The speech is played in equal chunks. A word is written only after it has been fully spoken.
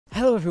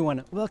Hello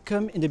everyone,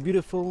 welcome in the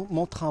beautiful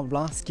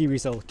Mont-Tremblant ski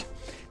resort.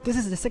 This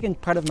is the second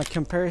part of my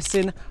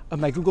comparison of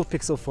my Google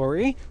Pixel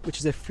 4a, which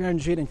is a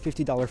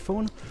 $350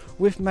 phone,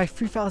 with my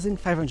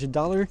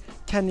 $3,500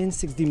 Canon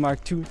 6D Mark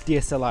II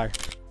DSLR.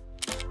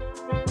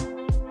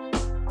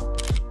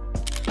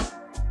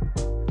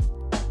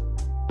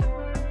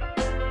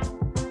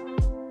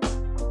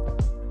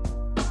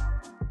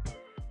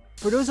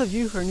 For those of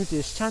you who are new to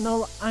this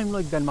channel, I'm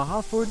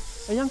Bellemare-Alford,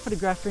 a young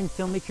photographer and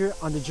filmmaker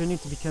on the journey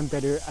to become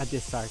better at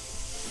this art.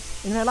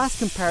 In my last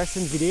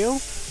comparison video,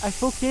 I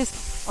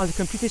focused on the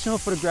computational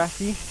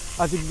photography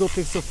of the Google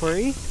Pixel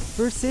 4a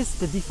versus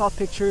the default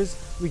pictures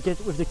we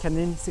get with the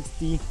Canon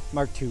 6D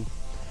Mark II.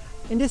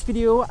 In this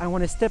video, I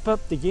want to step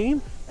up the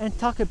game and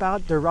talk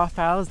about the raw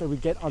files that we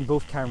get on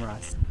both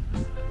cameras.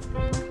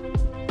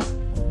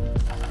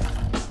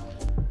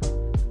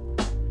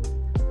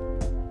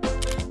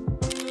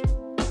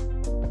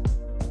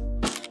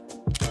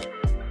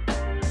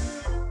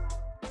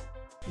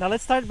 Now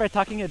let's start by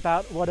talking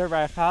about what are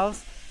raw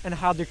files and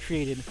how they're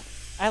created.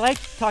 I like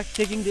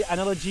taking the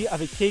analogy of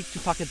a cake to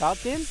talk about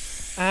them,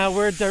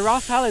 where the raw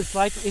file is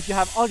like if you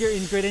have all your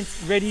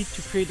ingredients ready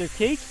to create the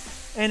cake,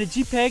 and a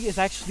JPEG is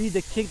actually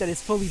the cake that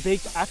is fully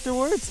baked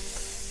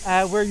afterwards,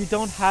 where you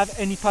don't have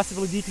any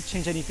possibility to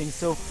change anything.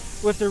 So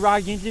with the raw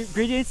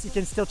ingredients, you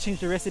can still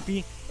change the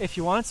recipe if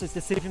you want, so it's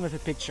the same thing with a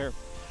picture.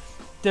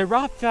 The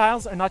raw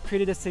files are not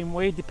created the same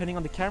way depending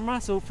on the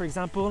camera. So for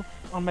example,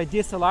 on my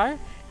DSLR,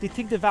 they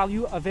take the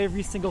value of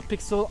every single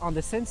pixel on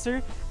the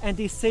sensor and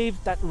they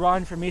save that raw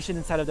information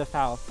inside of the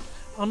file.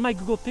 On my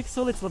Google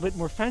Pixel, it's a little bit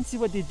more fancy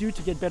what they do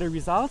to get better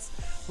results,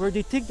 where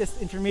they take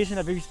this information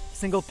of every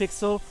single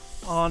pixel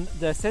on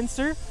the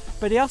sensor,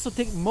 but they also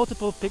take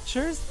multiple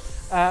pictures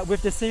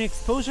with the same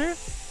exposure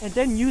and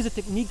then use a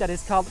technique that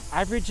is called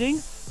averaging,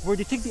 where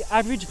they take the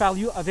average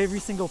value of every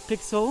single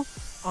pixel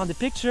on the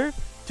picture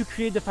to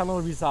create the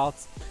final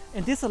results.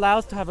 And this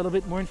allows to have a little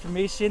bit more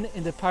information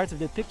in the parts of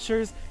the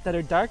pictures that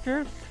are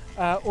darker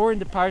or in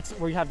the parts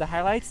where you have the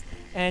highlights,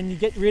 and you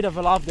get rid of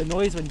a lot of the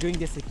noise when doing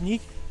this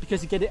technique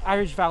because you get the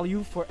average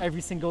value for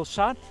every single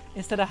shot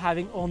instead of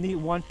having only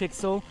one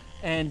pixel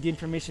and the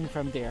information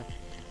from there.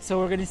 So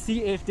we're going to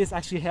see if this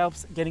actually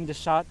helps getting the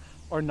shot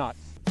or not.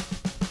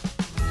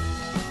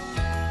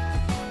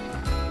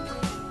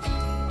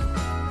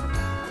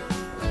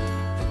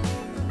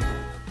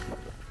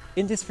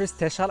 In this first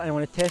test shot, I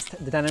want to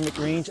test the dynamic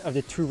range of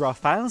the two raw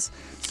files.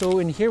 So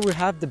in here we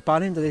have the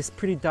bottom that is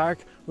pretty dark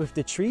with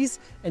the trees,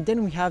 and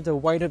then we have the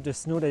white of the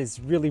snow that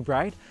is really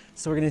bright.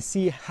 So we're going to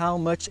see how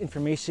much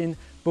information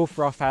both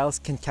raw files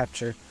can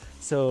capture.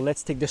 So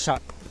let's take the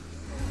shot.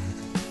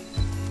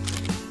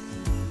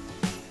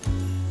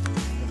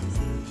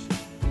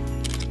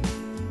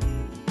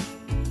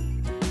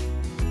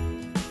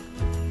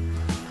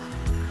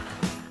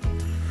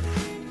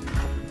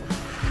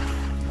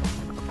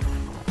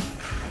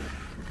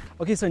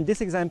 Okay, so in this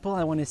example,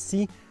 I want to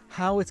see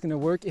how it's going to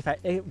work if I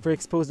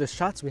overexpose the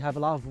shots. We have a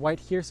lot of white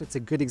here, so it's a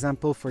good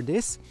example for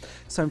this.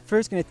 So I'm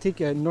first going to take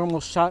a normal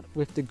shot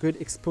with the good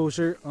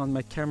exposure on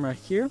my camera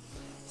here.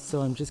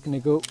 So I'm just going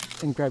to go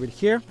and grab it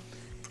here.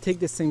 Take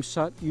the same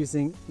shot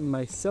using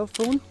my cell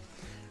phone.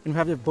 And we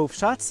have both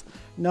shots.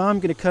 Now I'm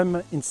going to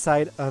come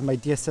inside of my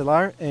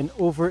DSLR and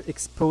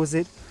overexpose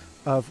it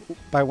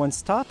by one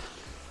stop.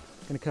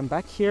 I'm going to come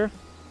back here,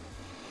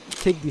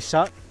 take the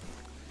shot,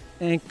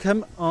 and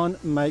come on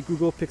my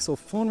Google Pixel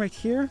phone right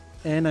here,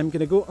 and I'm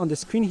gonna go on the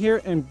screen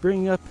here and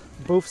bring up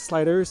both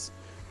sliders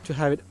to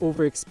have it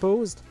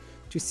overexposed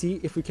to see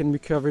if we can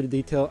recover the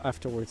detail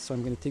afterwards. So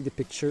I'm gonna take the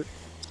picture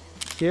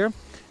here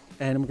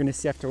and I'm gonna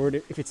see afterward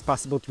if it's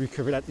possible to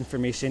recover that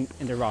information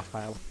in the raw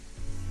file.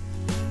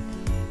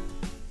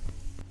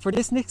 For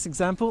this next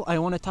example, I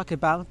want to talk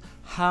about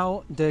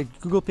how the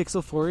Google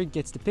Pixel 4a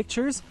gets the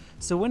pictures.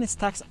 So when it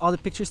stacks all the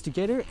pictures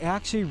together, it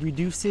actually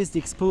reduces the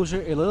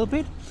exposure a little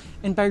bit.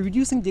 And by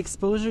reducing the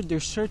exposure, they're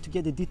sure to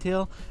get the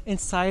detail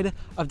inside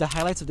of the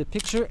highlights of the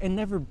picture and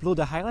never blow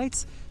the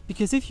highlights.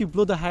 Because if you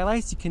blow the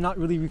highlights, you cannot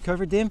really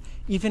recover them,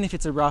 even if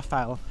it's a raw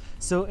file.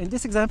 So in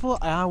this example,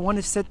 I want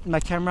to set my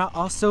camera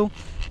also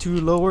to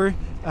lower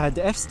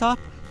the f-stop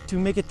to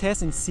make a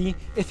test and see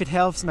if it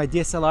helps my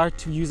DSLR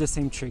to use the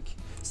same trick.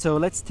 So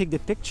let's take the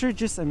picture. I'm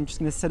just going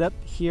to set up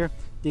here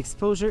the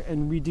exposure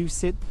and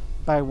reduce it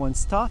by one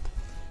stop.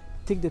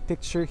 Take the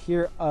picture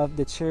here of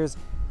the chairs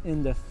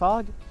in the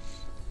fog.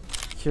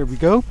 Here we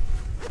go.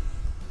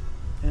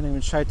 And I'm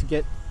going to try to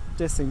get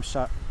the same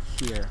shot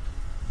here.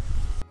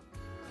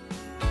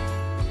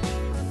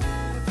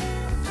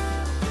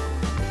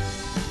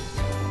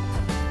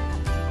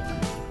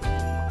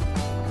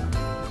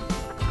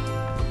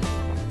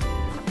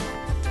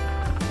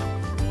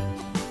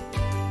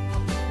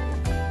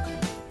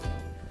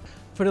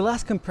 For the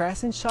last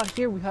comparison shot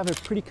here, we have a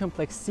pretty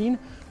complex scene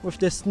with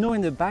the snow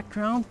in the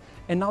background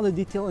and all the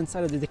detail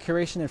inside of the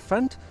decoration in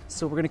front.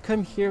 So we're going to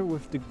come here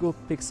with the Google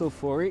Pixel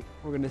 4a.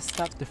 We're going to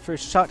stop the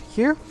first shot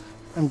here.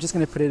 I'm just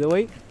going to put it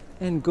away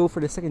and go for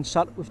the second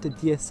shot with the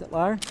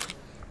DSLR.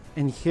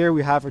 And here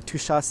we have our two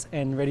shots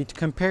and ready to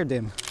compare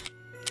them.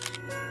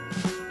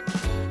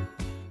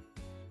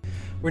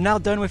 We're now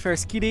done with our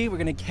ski day. We're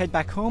gonna head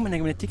back home and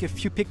I'm gonna take a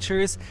few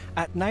pictures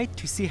at night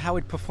to see how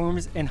it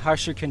performs in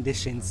harsher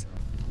conditions.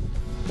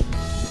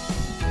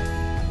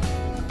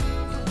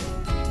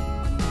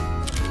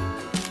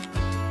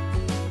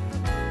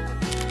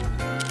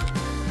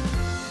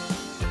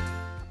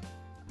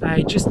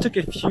 I just took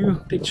a few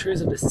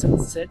pictures of the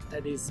sunset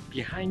that is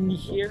behind me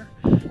here.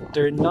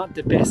 They're not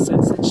the best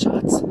sunset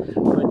shots,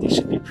 but they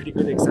should be pretty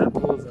good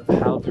examples of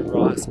how the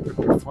RAWs are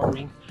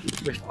performing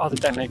with all the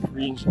dynamic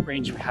range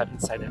we have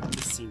inside of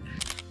the scene.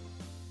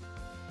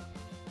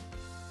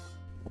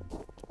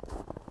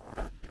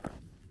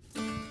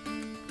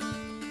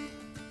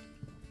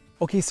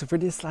 Okay, so for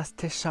this last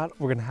test shot,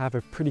 we're gonna have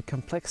a pretty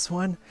complex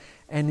one.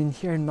 And in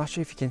here, I'm not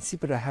sure if you can see,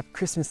 but I have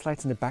Christmas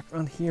lights in the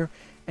background here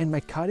and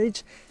my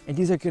cottage. And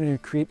these are gonna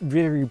create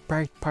very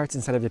bright parts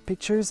inside of the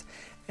pictures.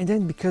 And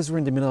then because we're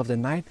in the middle of the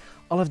night,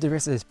 all of the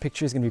rest of this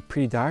picture is gonna be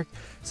pretty dark.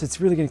 So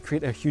it's really gonna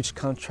create a huge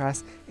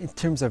contrast in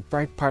terms of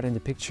bright part in the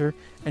picture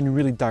and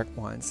really dark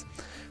ones.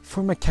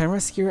 For my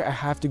cameras here, I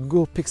have the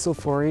Google Pixel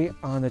 4a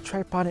on a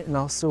tripod, and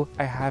also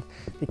I have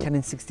the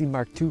Canon 60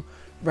 Mark II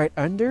right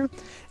under.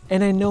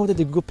 And I know that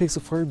the Google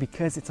Pixel 4a,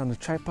 because it's on the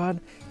tripod,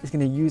 is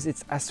going to use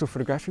its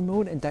astrophotography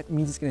mode, and that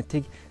means it's going to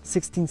take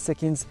 16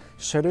 seconds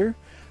shutter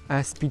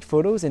speed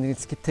photos, and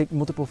it's going to take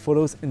multiple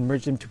photos and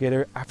merge them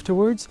together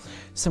afterwards.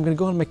 So I'm going to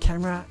go on my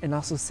camera and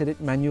also set it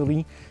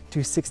manually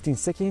to 16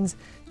 seconds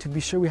to be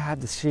sure we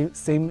have the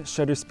same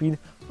shutter speed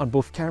on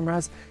both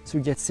cameras, so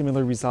we get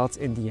similar results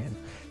in the end.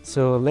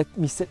 So let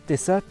me set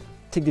this up,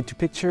 take the two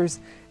pictures,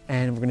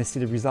 and we're going to see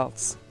the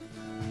results.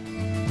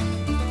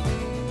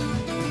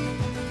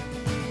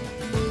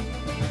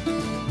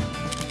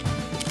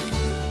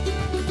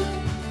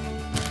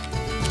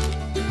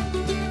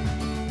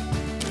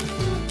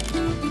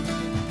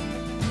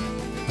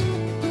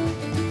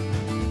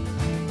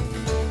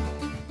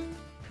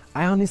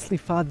 I honestly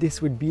thought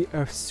this would be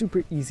a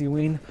super easy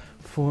win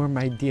for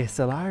my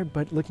DSLR,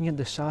 but looking at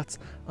the shots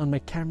on my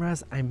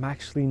cameras, I'm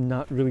actually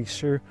not really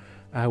sure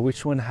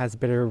which one has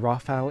better RAW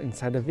file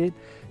inside of it.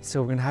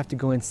 So we're gonna have to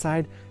go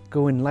inside,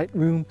 go in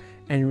Lightroom,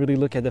 and really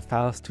look at the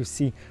files to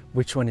see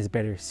which one is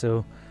better.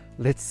 So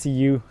let's see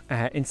you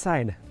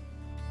inside.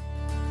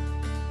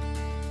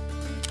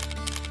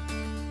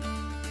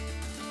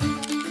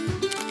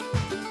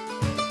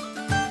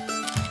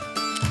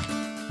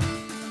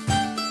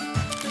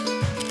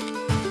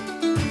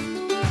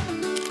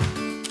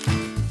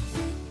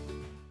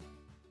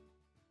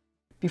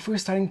 Before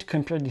starting to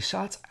compare the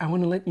shots, I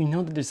want to let you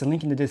know that there's a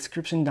link in the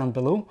description down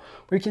below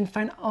where you can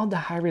find all the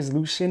high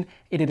resolution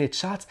edited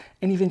shots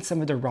and even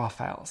some of the RAW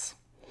files.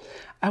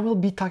 I will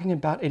be talking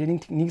about editing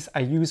techniques I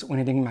use when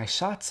editing my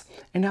shots,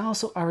 and I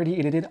also already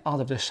edited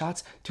all of the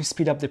shots to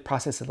speed up the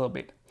process a little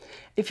bit.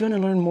 If you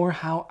want to learn more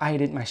how I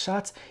edit my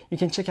shots, you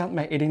can check out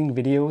my editing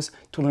videos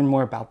to learn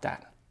more about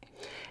that.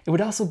 It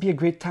would also be a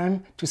great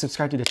time to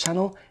subscribe to the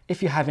channel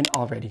if you haven't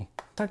already.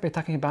 Start by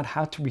talking about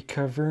how to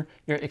recover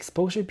your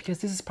exposure, because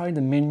this is probably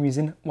the main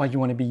reason why you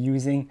want to be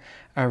using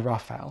a RAW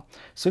file.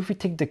 So if we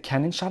take the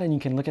Canon shot, and you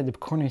can look at the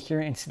corner here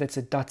and see that's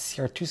a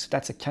 .cr2, so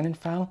that's a Canon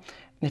file.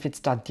 And if it's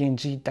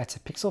 .dng, that's a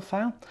pixel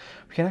file.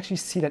 We can actually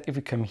see that if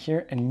we come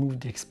here and move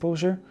the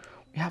exposure,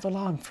 we have a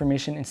lot of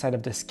information inside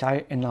of the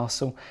sky and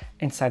also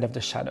inside of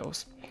the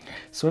shadows.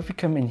 So if we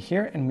come in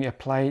here and we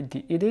apply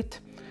the edit,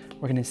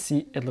 we're gonna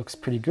see it looks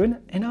pretty good.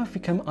 And now if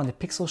we come on the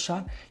pixel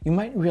shot, you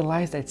might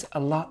realize that it's a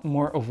lot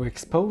more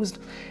overexposed,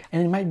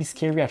 and it might be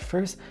scary at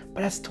first,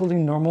 but that's totally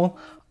normal.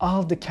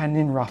 All the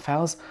Canon RAW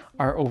files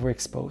are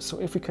overexposed.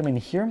 So if we come in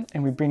here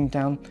and we bring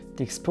down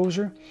the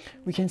exposure,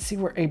 we can see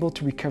we're able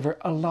to recover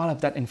a lot of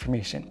that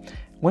information.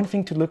 One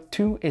thing to look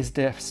to is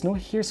the snow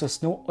here. So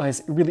snow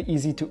is really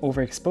easy to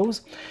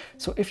overexpose.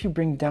 So if you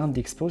bring down the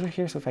exposure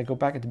here, so if I go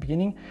back at the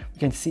beginning, we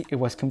can see it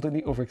was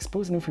completely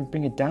overexposed. And if we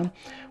bring it down,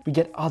 we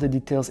get all the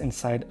details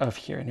inside of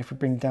here. And if we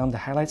bring down the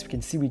highlights, we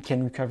can see we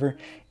can recover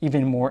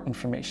even more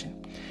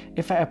information.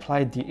 If I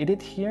apply the edit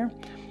here,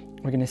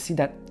 we're gonna see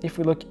that if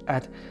we look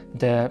at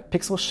the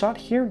pixel shot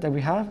here that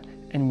we have,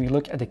 and we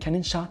look at the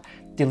Canon shot,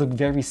 they look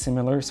very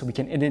similar, so we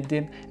can edit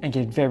them and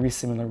get very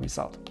similar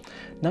result.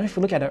 Now if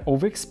we look at an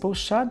overexposed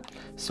shot,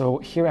 so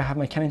here I have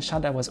my Canon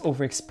shot that was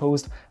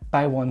overexposed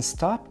by one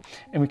stop,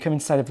 and we come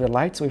inside of the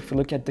light. So if we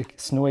look at the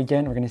snow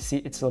again, we're gonna see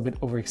it's a little bit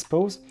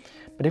overexposed.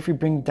 But if we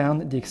bring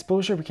down the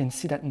exposure, we can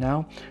see that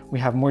now we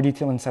have more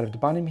detail inside of the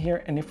bottom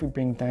here, and if we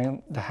bring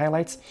down the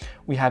highlights,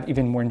 we have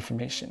even more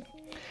information.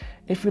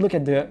 If we look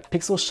at the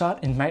pixel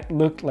shot, it might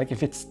look like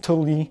if it's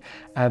totally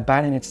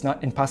bad and it's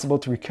not impossible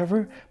to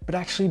recover, but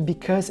actually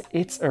because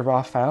it's a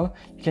RAW file,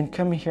 you can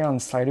come here on the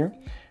slider,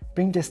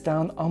 bring this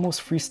down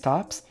almost 3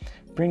 stops,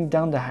 bring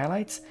down the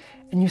highlights,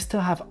 and you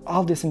still have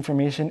all this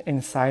information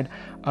inside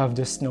of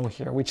the snow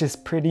here, which is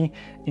pretty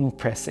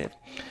impressive.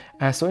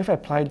 So if I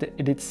apply the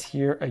edits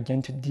here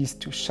again to these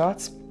two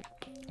shots,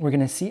 we're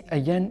gonna see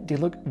again, they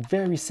look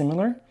very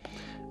similar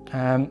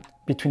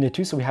between the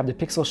two. So we have the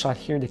pixel shot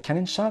here, the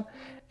Canon shot,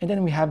 And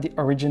then we have the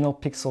original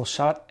pixel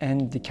shot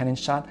and the Canon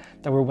shot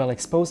that were well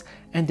exposed,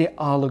 and they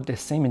all look the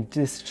same, and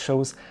this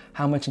shows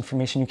how much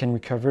information you can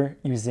recover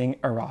using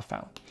a RAW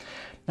file.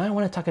 Now I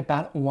want to talk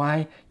about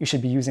why you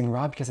should be using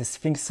RAW, because I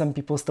think some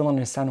people still don't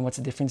understand what's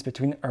the difference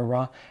between a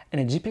RAW and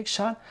a JPEG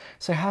shot.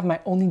 So I have my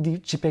only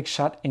JPEG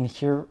shot in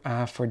here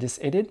for this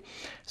edit.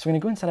 So we're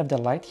going to go inside of the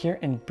light here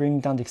and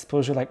bring down the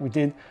exposure like we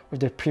did with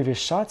the previous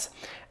shots.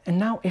 And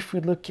now if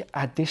we look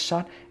at this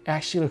shot, it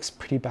actually looks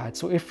pretty bad.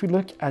 So if we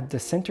look at the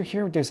center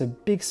here, there's a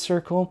big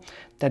circle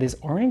that is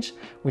orange,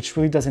 which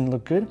really doesn't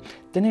look good.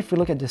 Then if we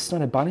look at the snow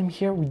at the bottom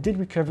here, we did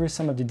recover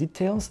some of the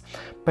details,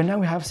 but now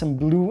we have some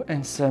blue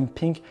and some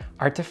pink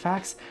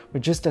artifacts,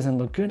 which just doesn't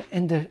look good,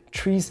 and the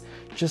trees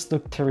just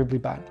look terribly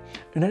bad.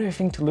 Another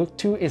thing to look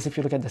to is if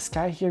you look at the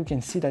sky here, you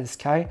can see that the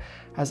sky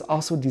has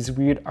also these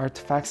weird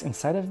artifacts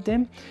inside of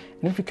them.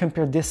 And if we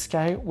compare this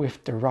sky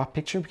with the raw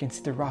picture, we can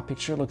see the raw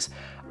picture looks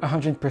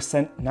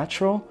 100%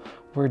 natural,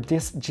 where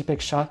this JPEG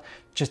shot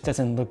just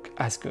doesn't look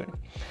as good.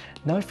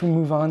 Now if we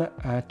move on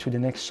to the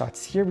next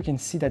shots here, we can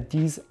see that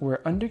these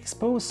were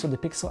underexposed. So the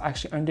pixel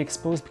actually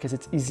underexposed because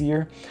it's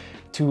easier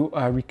to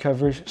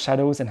recover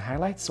shadows and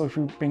highlights. So if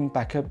we bring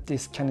back up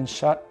this Canon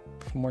shot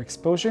for more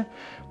exposure,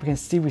 we can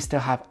see we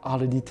still have all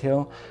the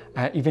detail,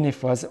 even if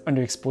it was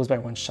underexposed by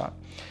one shot.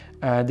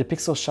 The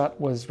pixel shot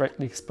was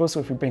rightly exposed, so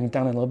if we bring it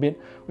down a little bit,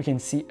 we can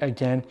see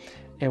again,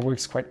 it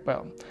works quite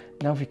well.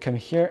 Now if we come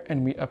here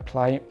and we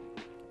apply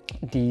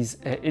these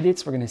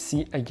edits, we're going to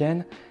see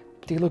again,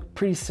 they look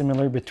pretty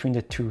similar between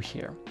the two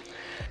here.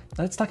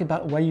 Now let's talk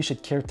about why you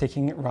should care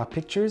taking raw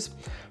pictures.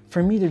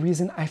 For me, the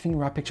reason I think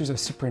raw pictures are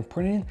super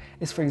important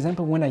is, for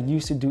example, when I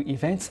used to do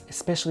events,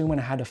 especially when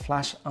I had a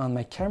flash on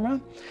my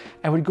camera,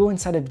 I would go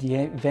inside of the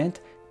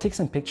event, take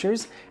some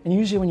pictures, and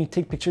usually when you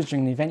take pictures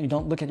during the event, you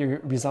don't look at your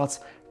results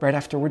right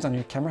afterwards on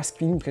your camera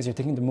screen because you're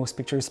taking the most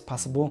pictures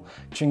possible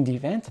during the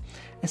event.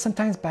 And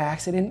sometimes by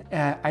accident,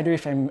 either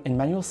if I'm in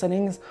manual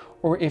settings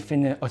or if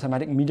in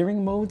automatic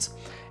metering modes,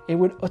 it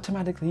would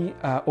automatically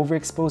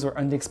overexpose or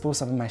underexpose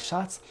some of my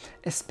shots,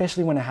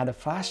 especially when I had a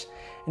flash.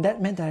 And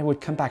that meant that I would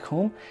come back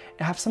home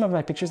and have some of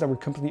my pictures that were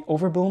completely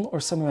overblown or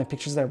some of my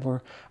pictures that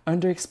were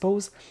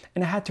underexposed,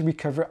 and I had to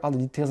recover all the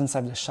details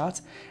inside of the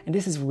shots. And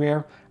this is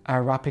where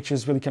raw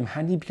pictures really come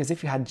handy, because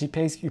if you had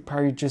JPEGs, you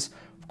probably just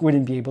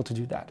wouldn't be able to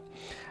do that.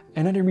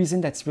 Another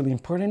reason that's really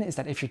important is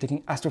that if you're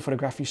taking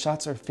astrophotography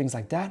shots or things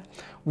like that,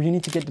 where you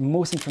need to get the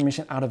most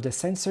information out of the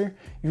sensor,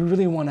 you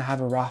really want to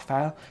have a raw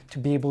file to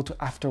be able to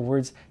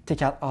afterwards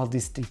take out all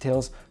these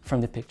details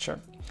from the picture.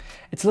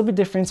 It's a little bit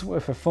different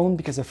with a phone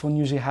because a phone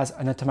usually has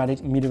an automatic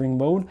metering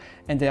mode,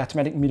 and the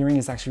automatic metering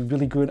is actually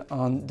really good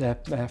on the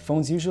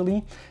phones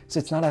usually, so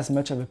it's not as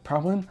much of a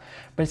problem,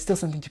 but it's still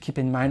something to keep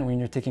in mind when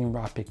you're taking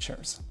raw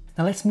pictures.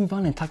 Now let's move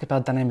on and talk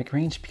about dynamic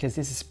range, because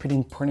this is pretty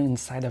important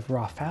inside of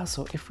raw files.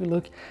 So if we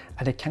look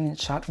at a Canon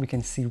shot, we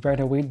can see right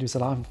away there's a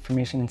lot of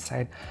information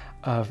inside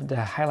of the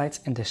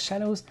highlights and the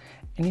shadows.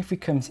 And if we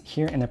come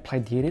here and apply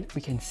the edit,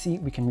 we can see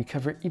we can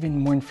recover even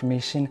more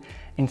information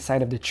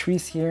inside of the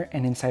trees here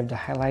and inside of the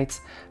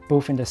highlights,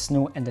 both in the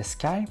snow and the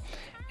sky.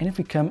 And if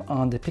we come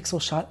on the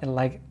pixel shot,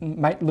 it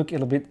might look a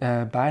little bit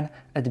bad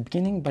at the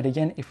beginning, but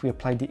again, if we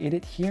apply the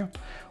edit here,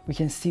 we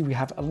can see we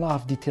have a lot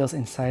of details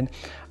inside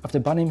of the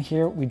bottom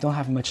here. We don't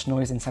have much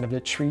noise inside of the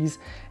trees,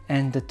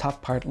 and the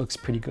top part looks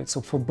pretty good.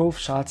 So for both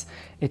shots,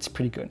 it's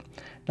pretty good.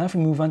 Now if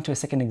we move on to a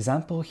second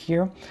example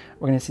here,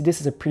 we're going to see this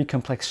is a pretty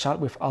complex shot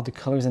with all the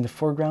colors in the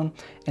foreground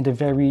and the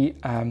very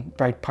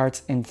bright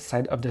parts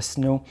inside of the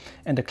snow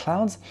and the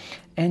clouds.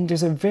 And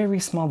there's a very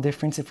small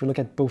difference if we look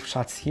at both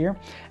shots here,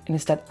 and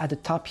it's that at the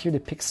top here, the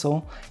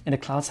pixel in the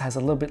clouds has a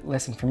little bit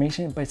less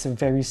information, but it's a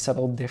very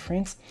subtle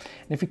difference.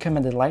 And if we come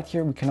at the light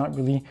here, we cannot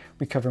really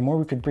recover more.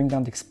 We could bring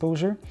down the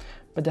exposure,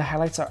 but the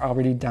highlights are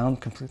already down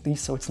completely,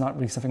 so it's not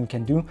really something we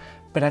can do,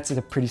 but that's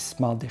a pretty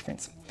small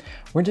difference.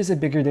 Where there's a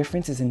bigger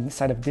difference is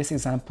inside of this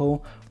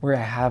example where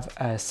I have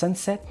a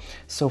sunset.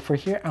 So for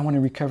here, I want to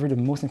recover the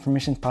most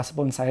information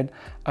possible inside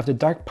of the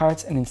dark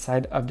parts and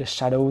inside of the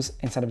shadows,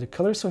 inside of the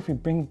colors. So if we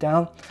bring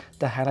down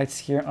the highlights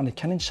here on the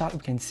Canon shot, we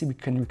can see we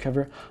can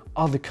recover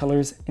all the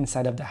colors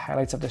inside of the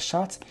highlights of the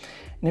shots.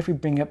 And if we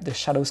bring up the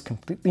shadows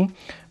completely,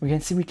 we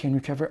can see we can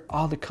recover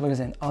all the colors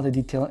and all the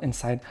detail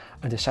inside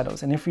of the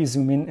shadows. And if we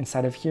zoom in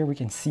inside of here, we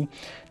can see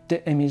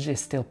the image is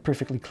still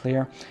perfectly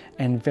clear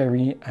and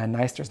very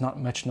nice. There's not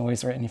much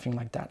noise or anything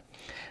like that.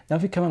 Now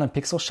if we come on a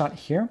pixel shot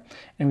here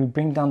and we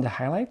bring down the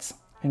highlights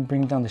and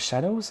bring down the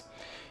shadows,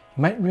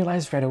 you might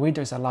realize right away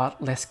there's a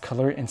lot less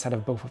color inside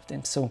of both of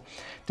them. So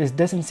there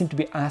doesn't seem to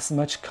be as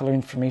much color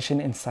information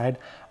inside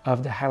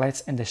of the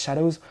highlights and the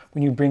shadows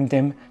when you bring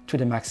them to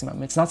the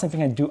maximum. It's not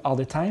something I do all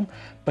the time,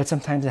 but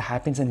sometimes it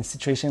happens in a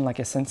situation like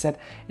a sunset.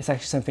 It's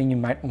actually something you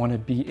might want to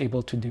be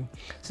able to do.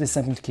 So this is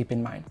something to keep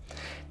in mind.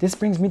 This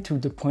brings me to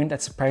the point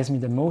that surprised me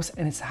the most,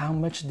 and it's how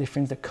much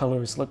different the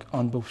colors look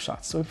on both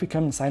shots. So if we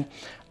come inside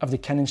of the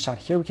Canon shot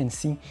here, we can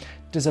see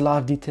there's a lot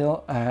of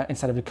detail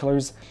inside of the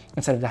colors,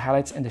 inside of the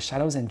highlights and the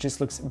shadows, and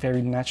just looks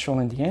very natural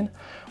in the end.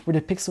 Where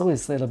the pixel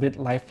is a little bit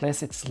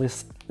lifeless, it's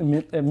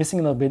missing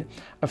a little bit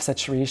of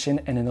saturation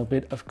and a little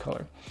bit of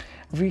color.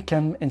 If we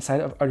come inside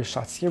of other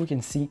shots here, we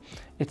can see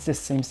it's the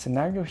same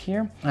scenario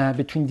here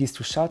between these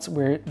two shots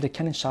where the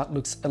Canon shot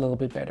looks a little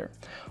bit better.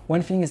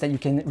 One thing is that you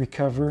can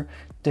recover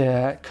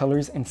the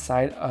colors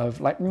inside of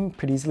Lightroom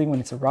pretty easily when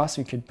it's a RAW,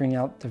 so you could bring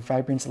out the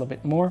vibrance a little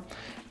bit more,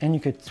 and you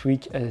could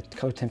tweak a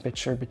color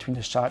temperature between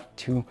the shot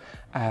to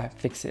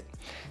fix it.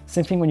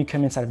 Same thing when you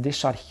come inside of this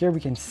shot here, we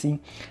can see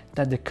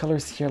that the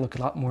colors here look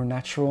a lot more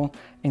natural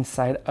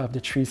inside of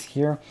the trees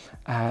here,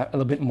 a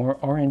little bit more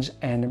orange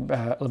and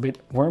a little bit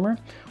warmer.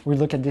 We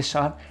look at this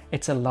shot,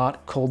 it's a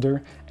lot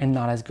colder and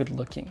not as good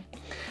looking.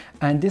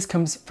 And this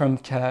comes from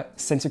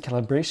sensor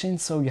calibration.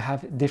 So you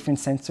have different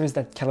sensors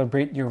that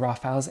calibrate your RAW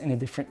files in a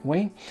different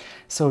way.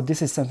 So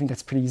this is something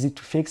that's pretty easy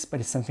to fix, but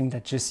it's something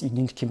that just you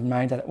need to keep in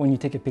mind that when you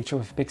take a picture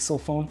with a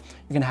Pixel phone,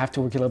 you're gonna have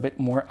to work a little bit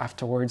more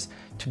afterwards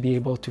to be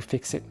able to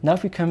fix it. Now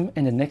if we come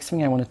in the next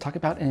thing I want to talk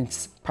about, and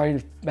it's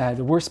probably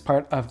the worst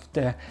part of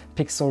the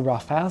Pixel RAW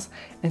files,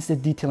 it's the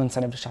detail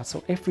inside of the shot.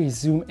 So if we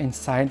zoom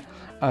inside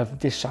of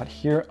this shot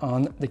here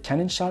on the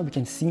Canon shot, we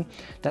can see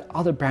that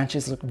all the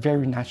branches look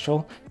very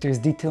natural. There's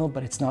detail,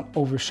 but it's not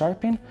over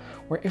sharpened.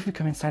 Where if we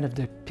come inside of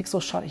the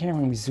Pixel shot here,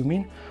 when we zoom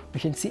in, we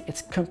can see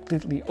it's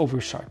completely over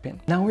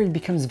sharpened. Now where it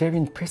becomes very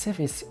impressive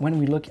is when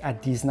we look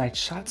at these night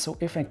shots. So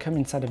if I come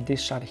inside of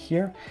this shot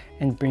here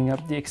and bring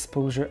up the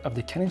exposure of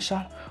the Canon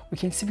shot, we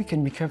can see we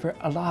can recover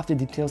a lot of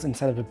the details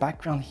inside of the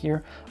background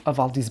here of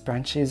all these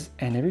branches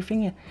and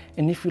everything.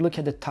 And if we look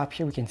at the top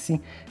here, we can see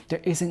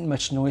there isn't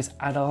much noise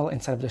at all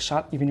inside of the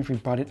shot, even if we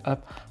brought it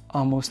up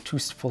almost 2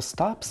 full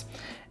stops.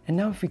 And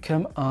now if we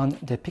come on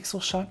the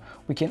Pixel shot,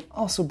 we can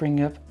also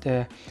bring up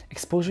the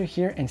exposure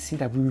here and see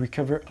that we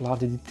recover a lot of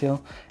the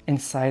detail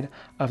inside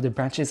of the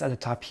branches at the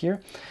top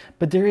here.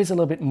 But there is a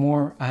little bit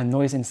more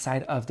noise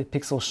inside of the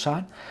Pixel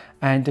shot,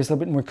 and there's a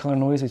little bit more color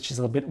noise, which is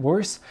a little bit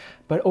worse.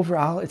 But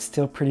overall, it's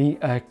still pretty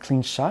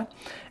clean shot.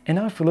 And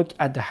now if we look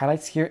at the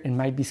highlights here, it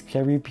might be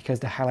scary because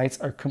the highlights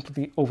are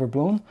completely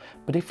overblown.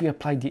 But if we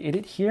apply the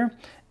edit here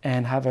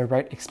and have a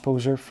right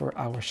exposure for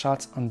our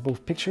shots on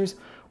both pictures,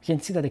 we can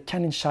see that the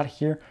Canon shot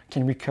here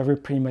can recover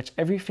pretty much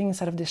everything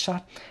inside of this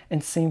shot,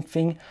 and same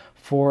thing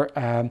for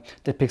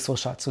the Pixel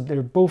shot. So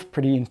they're both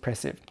pretty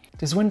impressive.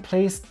 There's one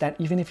place that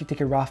even if you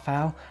take a RAW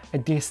file, a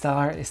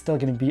DSLR is still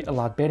going to be a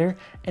lot better,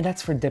 and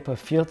that's for depth of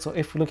field. So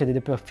if we look at the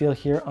depth of field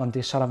here on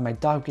this shot of my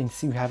dog, we can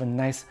see we have a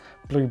nice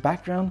blurry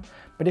background.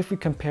 But if we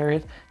compare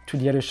it to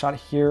the other shot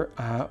here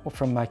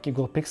from my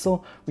Google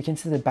Pixel, we can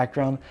see the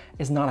background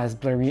is not as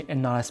blurry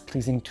and not as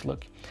pleasing to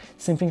look.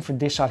 Same thing for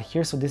this shot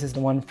here. So this is the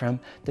one from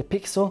the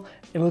Pixel.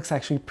 It looks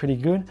actually pretty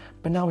good.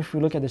 But now if we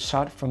look at the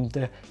shot from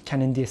the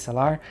Canon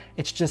DSLR,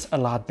 it's just a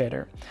lot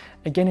better.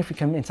 Again, if we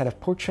come inside of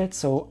portrait,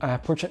 so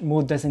portrait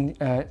mode doesn't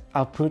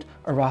output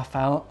a RAW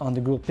file on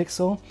the Google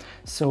Pixel.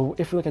 So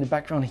if we look at the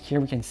background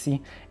here, we can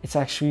see it's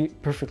actually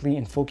perfectly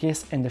in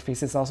focus, and the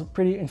face is also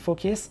pretty in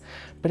focus.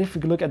 But if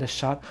we look at the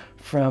shot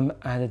from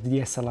the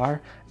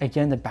DSLR,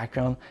 again, the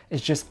background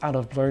is just out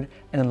of blurred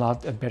and a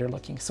lot better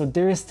looking. So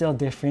there is still a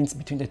difference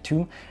between the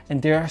two, and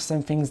there are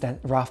some things that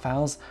RAW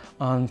files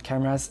on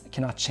cameras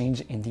cannot change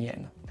in the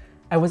end.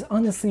 I was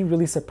honestly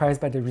really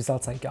surprised by the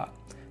results I got.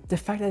 The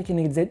fact that I can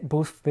edit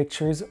both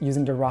pictures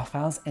using the RAW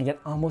files and get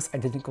almost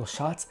identical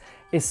shots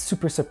is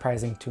super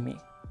surprising to me.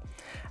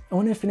 I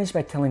want to finish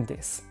by telling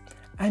this.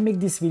 I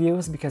make these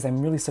videos because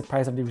I'm really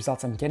surprised of the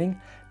results I'm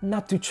getting,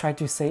 not to try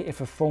to say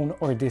if a phone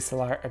or a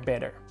DSLR are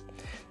better.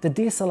 The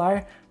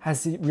DSLR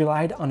has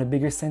relied on a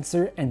bigger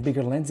sensor and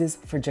bigger lenses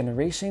for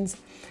generations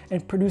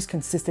and produced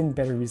consistent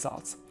better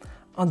results.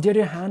 On the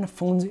other hand,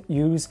 phones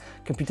use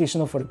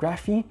computational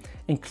photography,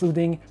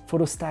 including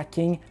photo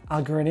stacking,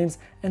 algorithms,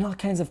 and all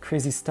kinds of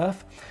crazy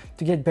stuff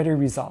to get better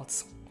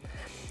results.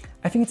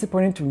 I think it's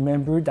important to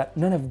remember that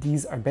none of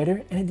these are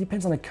better, and it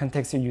depends on the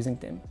context you're using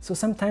them. So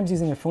sometimes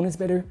using a phone is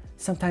better,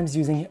 sometimes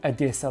using a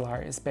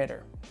DSLR is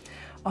better.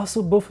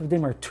 Also, both of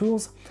them are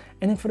tools,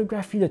 and in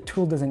photography, the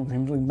tool doesn't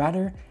really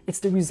matter, it's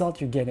the result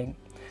you're getting.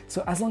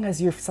 So as long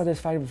as you're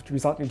satisfied with the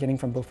result you're getting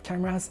from both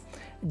cameras,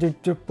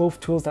 they're both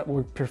tools that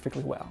work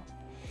perfectly well.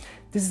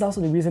 This is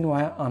also the reason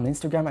why on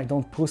Instagram I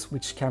don't post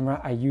which camera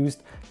I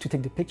used to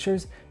take the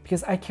pictures,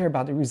 because I care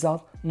about the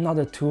result, not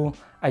the tool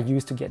I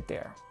used to get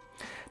there.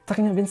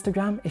 Talking of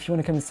Instagram, if you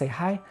want to come and say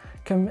hi,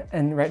 come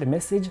and write a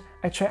message.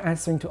 I try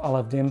answering to all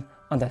of them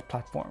on that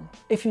platform.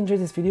 If you enjoyed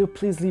this video,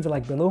 please leave a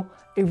like below.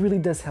 It really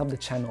does help the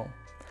channel.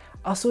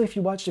 Also, if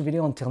you watched the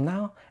video until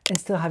now and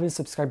still haven't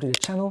subscribed to the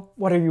channel,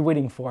 what are you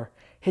waiting for?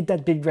 Hit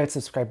that big red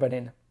subscribe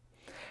button.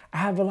 I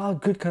have a lot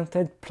of good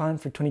content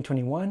planned for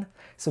 2021,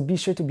 so be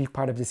sure to be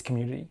part of this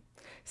community.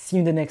 See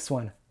you in the next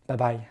one. Bye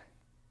bye.